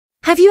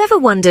Have you ever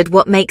wondered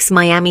what makes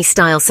Miami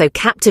style so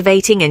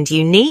captivating and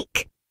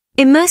unique?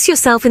 Immerse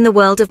yourself in the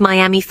world of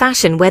Miami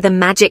fashion where the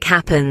magic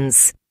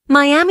happens.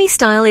 Miami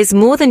style is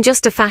more than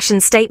just a fashion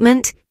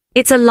statement.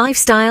 It's a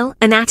lifestyle,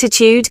 an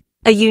attitude,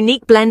 a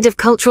unique blend of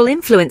cultural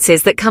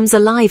influences that comes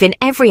alive in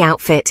every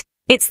outfit.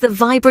 It's the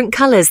vibrant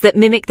colors that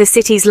mimic the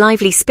city's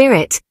lively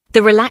spirit,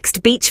 the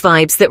relaxed beach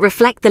vibes that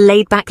reflect the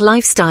laid-back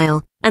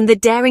lifestyle, and the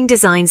daring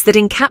designs that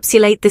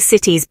encapsulate the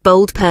city's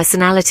bold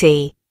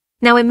personality.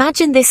 Now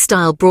imagine this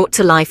style brought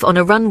to life on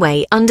a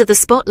runway under the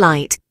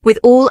spotlight, with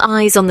all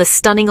eyes on the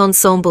stunning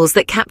ensembles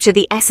that capture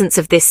the essence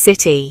of this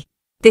city.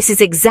 This is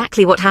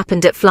exactly what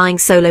happened at Flying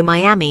Solo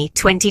Miami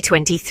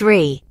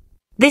 2023.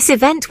 This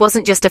event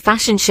wasn't just a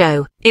fashion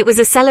show, it was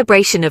a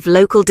celebration of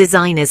local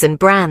designers and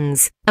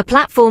brands, a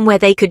platform where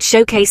they could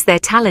showcase their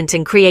talent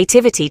and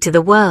creativity to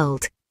the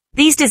world.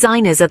 These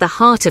designers are the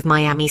heart of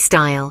Miami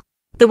style,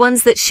 the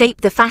ones that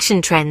shape the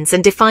fashion trends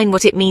and define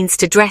what it means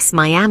to dress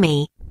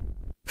Miami.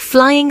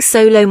 Flying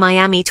Solo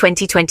Miami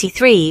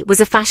 2023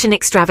 was a fashion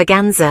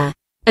extravaganza,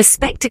 a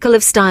spectacle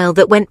of style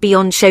that went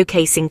beyond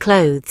showcasing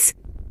clothes.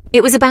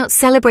 It was about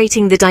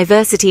celebrating the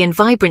diversity and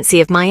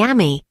vibrancy of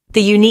Miami,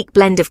 the unique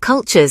blend of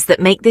cultures that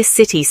make this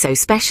city so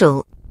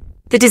special.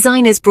 The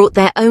designers brought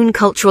their own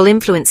cultural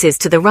influences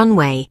to the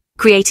runway,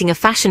 creating a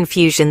fashion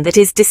fusion that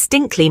is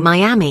distinctly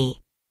Miami.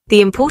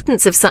 The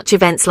importance of such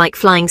events like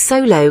Flying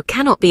Solo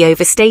cannot be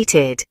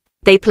overstated.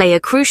 They play a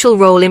crucial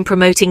role in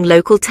promoting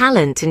local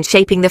talent and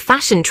shaping the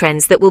fashion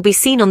trends that will be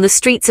seen on the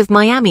streets of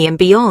Miami and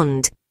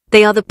beyond.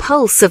 They are the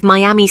pulse of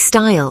Miami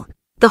style,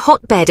 the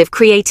hotbed of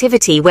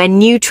creativity where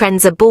new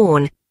trends are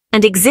born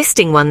and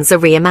existing ones are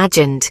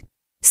reimagined.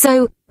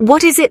 So,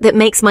 what is it that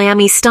makes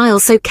Miami style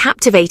so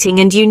captivating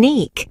and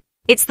unique?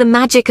 It's the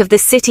magic of the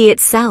city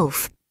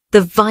itself.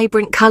 The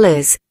vibrant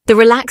colors, the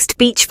relaxed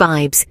beach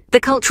vibes, the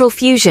cultural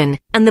fusion,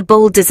 and the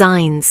bold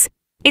designs.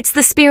 It's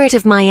the spirit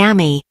of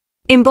Miami,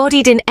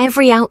 embodied in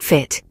every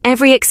outfit,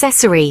 every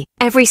accessory,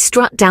 every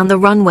strut down the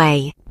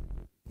runway.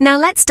 Now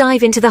let's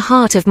dive into the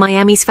heart of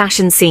Miami's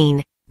fashion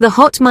scene, the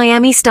hot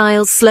Miami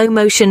Styles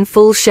SlowMotion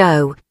full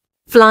show.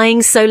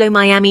 Flying Solo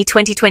Miami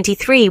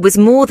 2023 was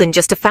more than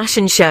just a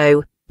fashion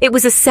show. It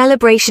was a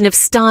celebration of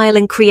style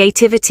and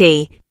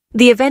creativity.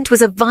 The event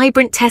was a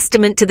vibrant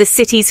testament to the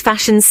city's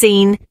fashion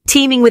scene,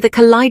 teeming with a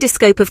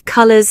kaleidoscope of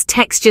colors,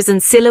 textures,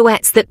 and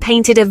silhouettes that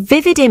painted a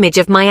vivid image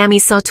of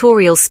Miami's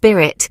sartorial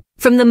spirit.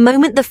 From the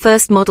moment the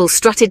first model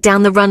strutted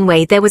down the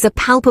runway, there was a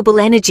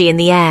palpable energy in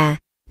the air.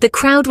 The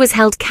crowd was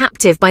held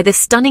captive by the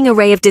stunning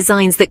array of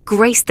designs that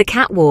graced the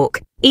catwalk,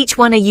 each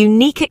one a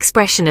unique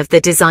expression of the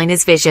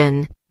designer's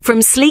vision.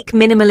 From sleek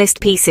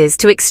minimalist pieces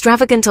to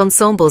extravagant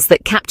ensembles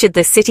that captured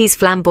the city's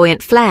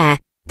flamboyant flair,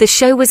 the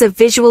show was a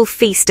visual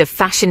feast of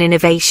fashion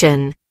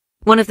innovation.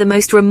 One of the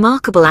most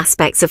remarkable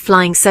aspects of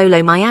Flying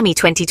Solo Miami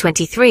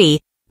 2023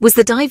 was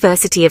the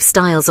diversity of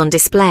styles on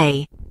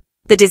display.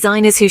 The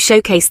designers who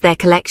showcased their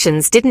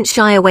collections didn't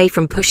shy away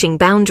from pushing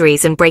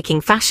boundaries and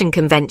breaking fashion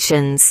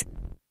conventions.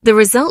 The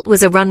result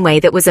was a runway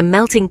that was a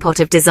melting pot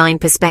of design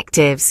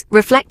perspectives,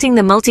 reflecting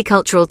the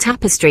multicultural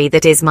tapestry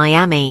that is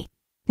Miami.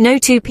 No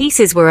two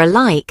pieces were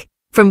alike,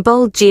 from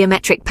bold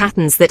geometric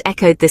patterns that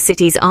echoed the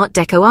city's Art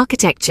Deco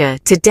architecture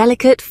to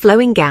delicate,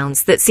 flowing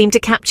gowns that seemed to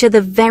capture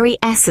the very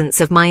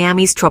essence of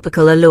Miami's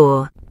tropical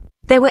allure.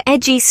 There were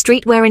edgy,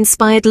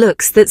 streetwear-inspired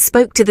looks that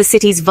spoke to the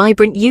city's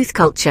vibrant youth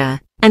culture,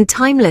 and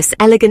timeless,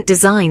 elegant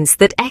designs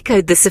that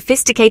echoed the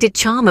sophisticated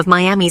charm of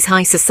Miami's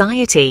high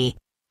society.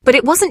 But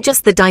it wasn't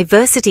just the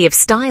diversity of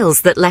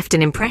styles that left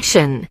an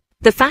impression.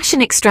 The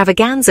fashion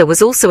extravaganza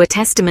was also a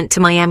testament to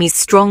Miami's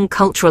strong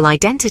cultural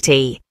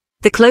identity.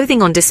 The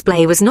clothing on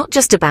display was not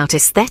just about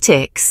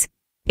aesthetics.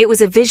 It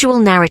was a visual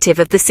narrative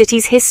of the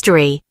city's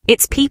history,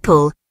 its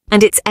people,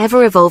 and its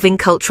ever-evolving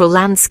cultural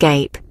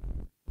landscape.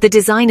 The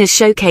designers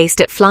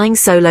showcased at Flying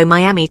Solo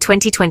Miami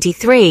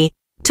 2023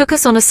 took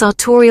us on a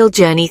sartorial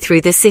journey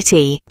through the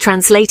city,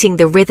 translating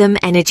the rhythm,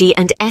 energy,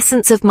 and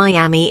essence of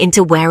Miami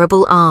into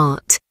wearable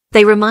art.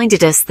 They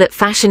reminded us that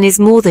fashion is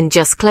more than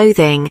just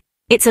clothing.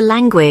 It's a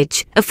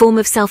language, a form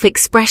of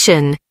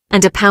self-expression,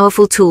 and a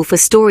powerful tool for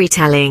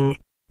storytelling.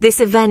 This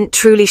event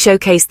truly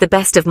showcased the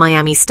best of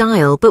Miami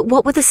style, but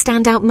what were the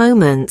standout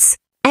moments?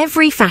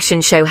 Every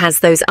fashion show has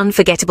those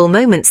unforgettable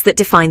moments that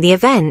define the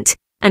event,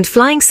 and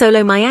Flying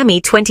Solo Miami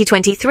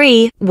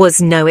 2023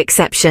 was no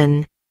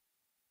exception.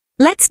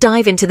 Let's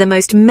dive into the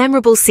most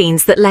memorable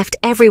scenes that left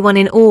everyone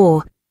in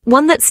awe.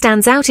 One that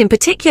stands out in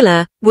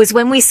particular was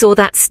when we saw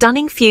that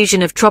stunning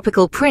fusion of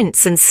tropical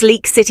prints and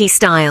sleek city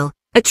style,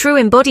 a true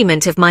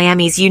embodiment of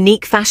Miami's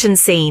unique fashion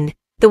scene.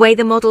 The way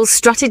the models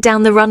strutted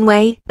down the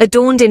runway,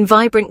 adorned in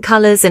vibrant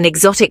colors and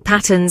exotic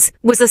patterns,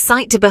 was a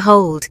sight to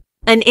behold,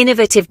 an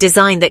innovative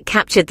design that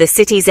captured the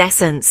city's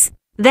essence.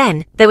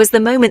 Then, there was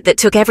the moment that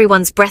took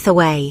everyone's breath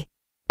away.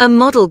 A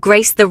model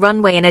graced the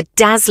runway in a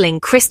dazzling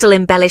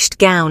crystal-embellished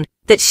gown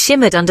that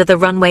shimmered under the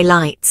runway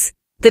lights.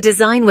 The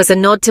design was a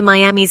nod to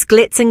Miami's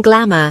glitz and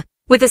glamour,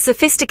 with a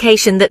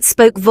sophistication that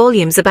spoke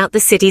volumes about the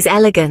city's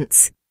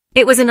elegance.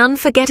 It was an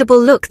unforgettable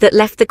look that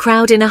left the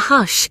crowd in a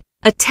hush,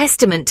 a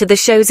testament to the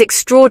show's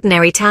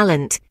extraordinary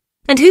talent.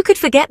 And who could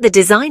forget the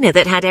designer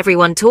that had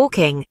everyone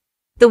talking?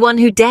 The one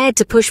who dared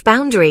to push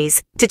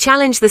boundaries, to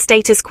challenge the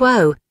status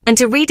quo, and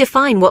to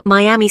redefine what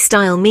Miami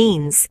style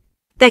means.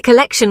 Their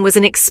collection was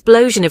an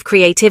explosion of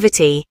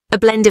creativity, a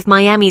blend of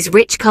Miami's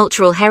rich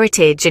cultural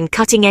heritage and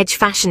cutting-edge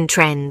fashion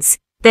trends.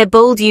 Their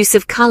bold use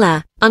of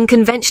color,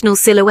 unconventional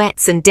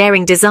silhouettes and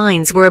daring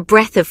designs were a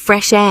breath of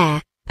fresh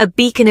air, a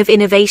beacon of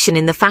innovation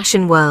in the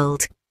fashion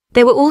world.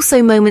 There were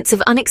also moments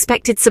of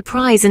unexpected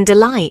surprise and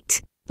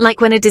delight,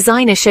 like when a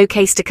designer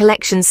showcased a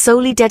collection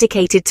solely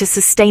dedicated to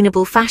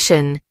sustainable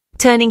fashion,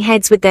 turning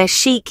heads with their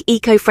chic,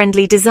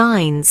 eco-friendly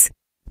designs.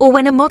 Or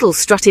when a model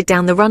strutted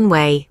down the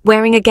runway,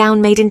 wearing a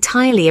gown made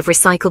entirely of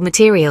recycled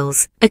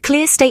materials, a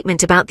clear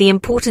statement about the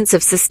importance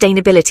of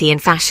sustainability in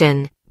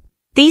fashion.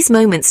 These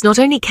moments not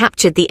only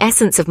captured the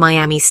essence of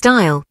Miami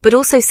style, but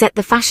also set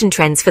the fashion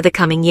trends for the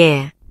coming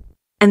year.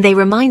 And they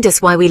remind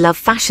us why we love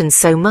fashion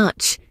so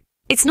much.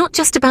 It's not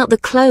just about the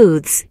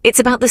clothes, it's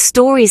about the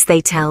stories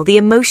they tell, the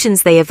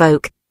emotions they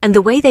evoke, and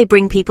the way they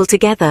bring people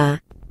together.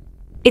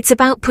 It's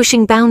about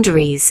pushing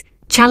boundaries,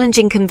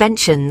 challenging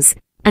conventions,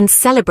 and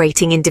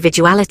celebrating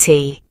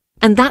individuality.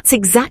 And that's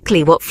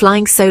exactly what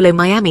Flying Solo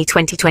Miami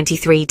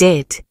 2023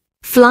 did.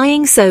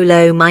 Flying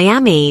Solo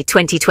Miami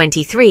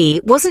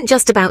 2023 wasn't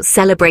just about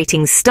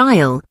celebrating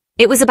style,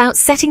 it was about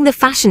setting the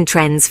fashion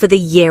trends for the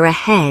year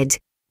ahead.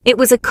 It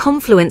was a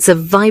confluence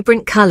of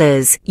vibrant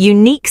colors,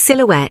 unique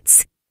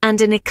silhouettes, and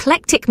an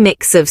eclectic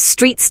mix of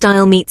street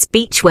style meets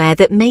beachwear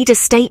that made a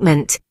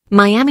statement.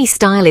 Miami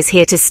style is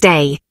here to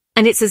stay,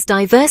 and it's as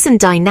diverse and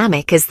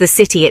dynamic as the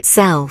city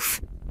itself.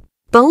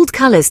 Bold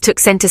colors took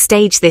center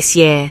stage this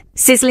year.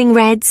 Sizzling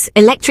reds,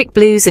 electric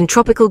blues and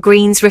tropical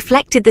greens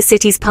reflected the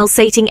city's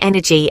pulsating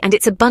energy and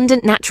its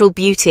abundant natural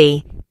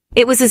beauty.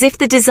 It was as if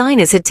the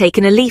designers had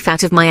taken a leaf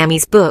out of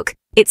Miami's book,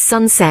 its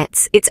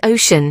sunsets, its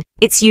ocean,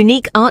 its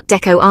unique Art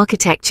Deco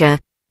architecture,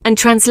 and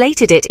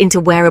translated it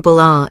into wearable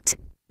art.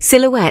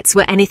 Silhouettes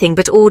were anything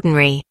but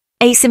ordinary.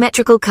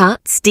 Asymmetrical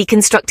cuts,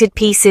 deconstructed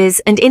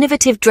pieces, and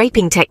innovative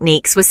draping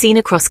techniques were seen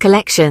across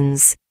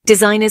collections.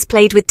 Designers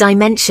played with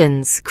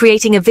dimensions,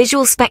 creating a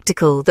visual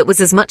spectacle that was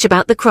as much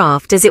about the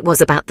craft as it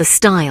was about the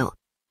style.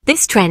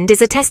 This trend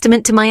is a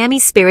testament to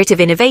Miami's spirit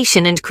of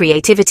innovation and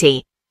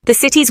creativity, the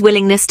city's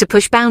willingness to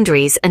push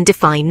boundaries and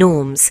defy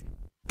norms.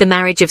 The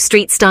marriage of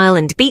street style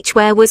and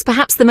beachwear was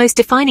perhaps the most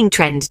defining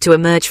trend to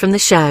emerge from the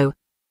show.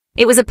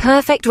 It was a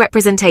perfect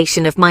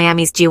representation of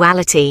Miami's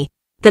duality,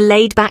 the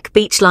laid-back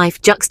beach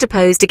life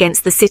juxtaposed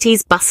against the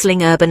city's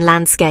bustling urban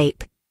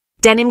landscape.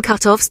 Denim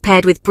cutoffs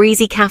paired with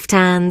breezy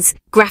caftans,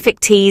 graphic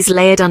tees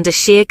layered under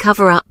sheer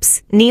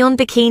cover-ups, neon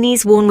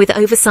bikinis worn with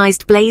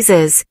oversized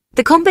blazers.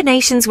 The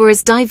combinations were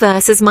as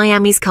diverse as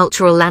Miami's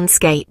cultural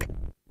landscape.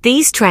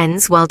 These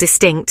trends, while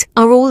distinct,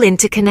 are all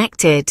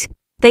interconnected.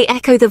 They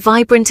echo the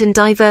vibrant and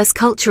diverse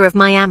culture of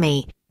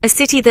Miami, a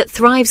city that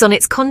thrives on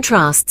its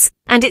contrasts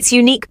and its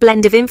unique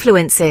blend of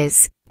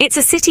influences. It's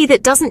a city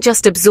that doesn't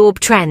just absorb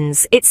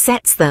trends, it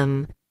sets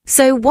them.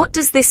 So what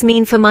does this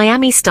mean for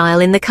Miami style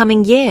in the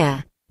coming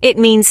year? It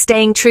means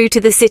staying true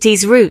to the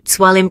city's roots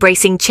while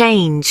embracing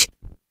change.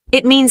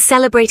 It means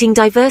celebrating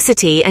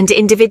diversity and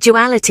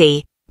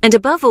individuality. And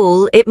above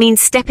all, it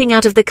means stepping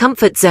out of the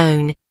comfort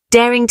zone,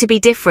 daring to be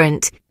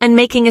different, and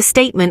making a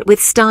statement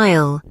with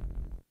style.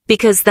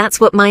 Because that's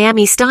what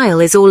Miami style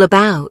is all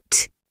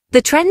about.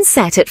 The trends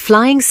set at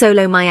Flying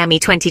Solo Miami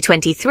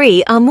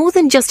 2023 are more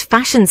than just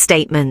fashion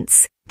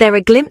statements. They're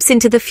a glimpse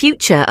into the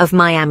future of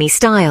Miami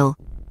style.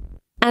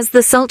 As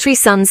the sultry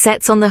sun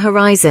sets on the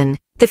horizon,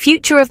 the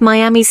future of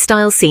Miami's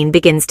style scene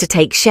begins to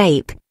take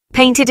shape,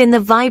 painted in the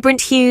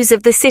vibrant hues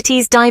of the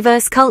city's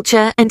diverse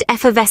culture and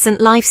effervescent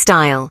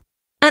lifestyle.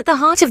 At the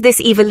heart of this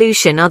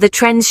evolution are the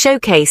trends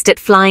showcased at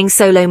Flying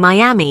Solo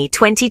Miami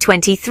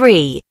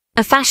 2023,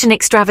 a fashion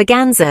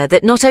extravaganza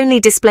that not only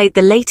displayed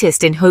the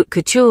latest in haute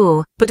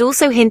couture, but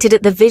also hinted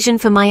at the vision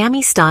for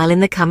Miami style in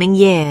the coming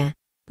year.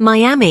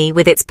 Miami,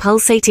 with its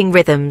pulsating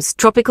rhythms,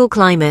 tropical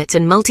climate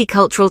and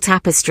multicultural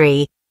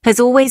tapestry, has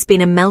always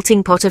been a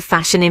melting pot of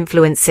fashion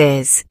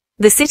influences.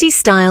 The city's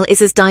style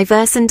is as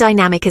diverse and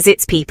dynamic as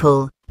its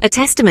people, a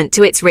testament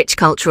to its rich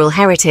cultural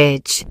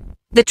heritage.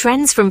 The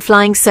trends from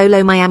Flying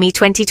Solo Miami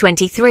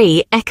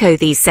 2023 echo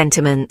these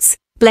sentiments,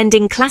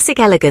 blending classic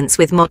elegance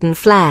with modern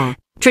flair,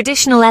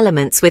 traditional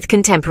elements with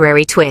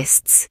contemporary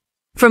twists.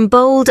 From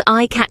bold,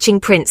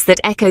 eye-catching prints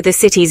that echo the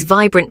city's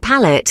vibrant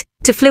palette,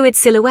 to fluid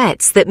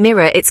silhouettes that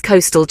mirror its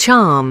coastal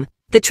charm,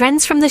 the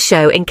trends from the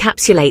show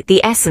encapsulate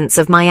the essence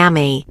of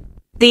Miami.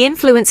 The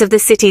influence of the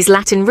city's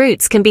Latin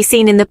roots can be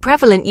seen in the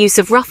prevalent use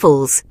of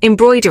ruffles,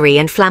 embroidery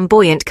and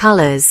flamboyant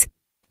colors,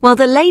 while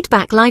the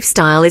laid-back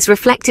lifestyle is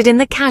reflected in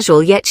the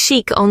casual yet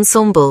chic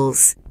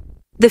ensembles.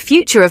 The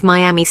future of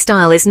Miami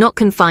style is not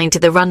confined to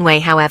the runway,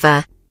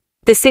 however.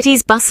 The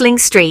city's bustling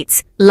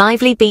streets,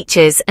 lively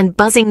beaches and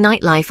buzzing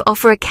nightlife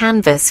offer a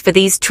canvas for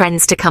these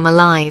trends to come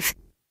alive.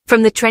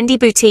 From the trendy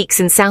boutiques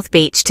in South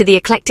Beach to the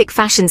eclectic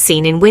fashion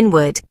scene in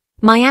Wynwood,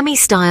 Miami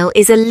style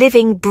is a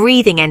living,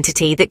 breathing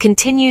entity that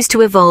continues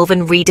to evolve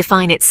and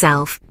redefine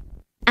itself.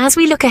 As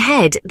we look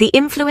ahead, the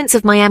influence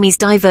of Miami's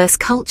diverse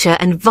culture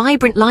and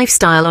vibrant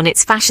lifestyle on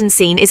its fashion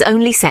scene is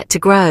only set to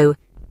grow.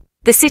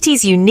 The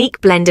city's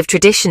unique blend of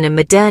tradition and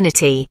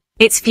modernity,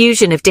 its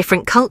fusion of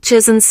different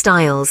cultures and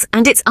styles,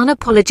 and its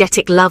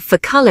unapologetic love for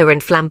color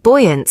and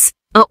flamboyance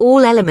are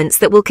all elements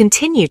that will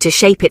continue to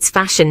shape its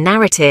fashion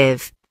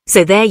narrative.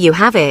 So there you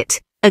have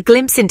it, a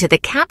glimpse into the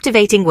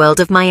captivating world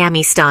of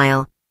Miami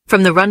style.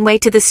 From the runway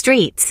to the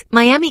streets,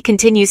 Miami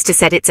continues to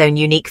set its own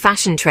unique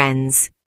fashion trends.